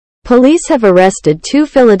Police have arrested 2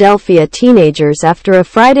 Philadelphia teenagers after a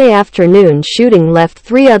Friday afternoon shooting left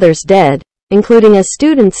 3 others dead, including a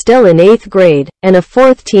student still in 8th grade, and a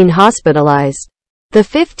 4th teen hospitalized. The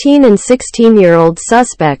 15 and 16-year-old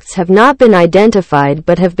suspects have not been identified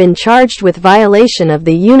but have been charged with violation of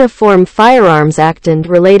the Uniform Firearms Act and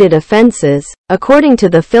related offenses, according to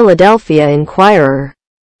the Philadelphia Inquirer.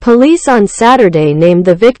 Police on Saturday named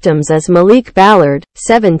the victims as Malik Ballard,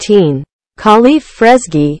 17, Khalif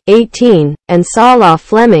Fresgi, 18, and Salah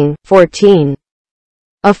Fleming, 14.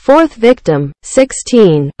 A 4th victim,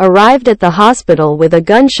 16, arrived at the hospital with a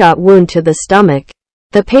gunshot wound to the stomach.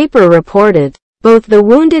 The paper reported. Both the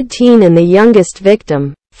wounded teen and the youngest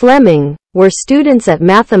victim, Fleming, were students at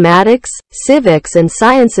Mathematics, Civics and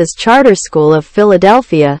Sciences Charter School of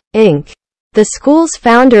Philadelphia, Inc. The school's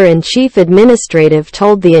founder and chief administrative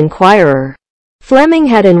told the Inquirer. Fleming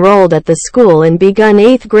had enrolled at the school and begun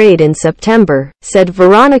 8th grade in September, said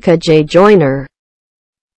Veronica J. Joyner,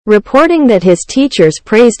 reporting that his teachers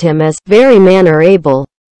praised him as very manner-able,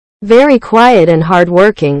 very quiet and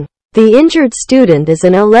hard-working. The injured student is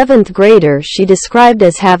an 11th grader she described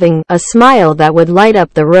as having a smile that would light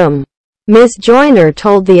up the room. Ms. Joyner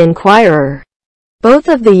told the Inquirer. Both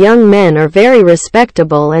of the young men are very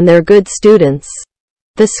respectable and they're good students.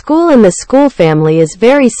 The school and the school family is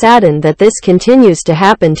very saddened that this continues to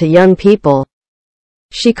happen to young people.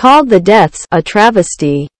 She called the deaths a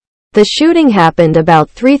travesty. The shooting happened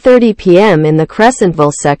about 3:30 p.m. in the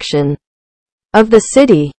Crescentville section of the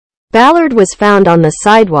city. Ballard was found on the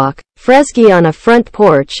sidewalk, Fresgi on a front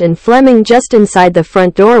porch and Fleming just inside the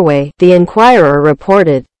front doorway, the Inquirer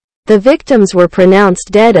reported. The victims were pronounced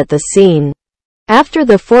dead at the scene. After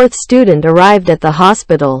the 4th student arrived at the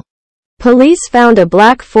hospital, police found a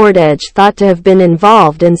black Ford Edge thought to have been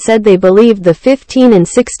involved and said they believed the 15 and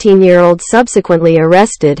 16-year-old subsequently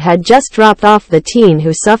arrested had just dropped off the teen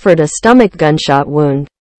who suffered a stomach gunshot wound.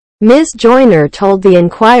 Ms. Joyner told the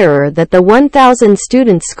Inquirer that the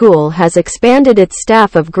 1,000-student school has expanded its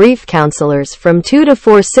staff of grief counselors from 2 to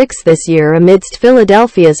 4/6 this year amidst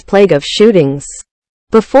Philadelphia's plague of shootings.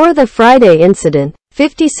 Before the Friday incident,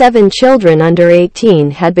 57 children under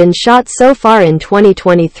 18 had been shot so far in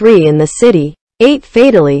 2023 in the city, 8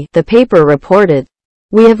 fatally, the paper reported.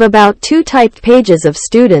 We have about 2 typed pages of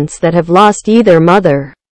students that have lost either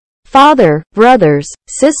mother, father, brothers,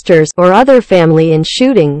 sisters, or other family in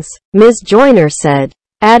shootings, Ms. Joyner said,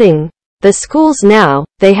 adding, the schools now,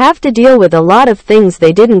 they have to deal with a lot of things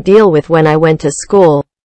they didn't deal with when I went to school.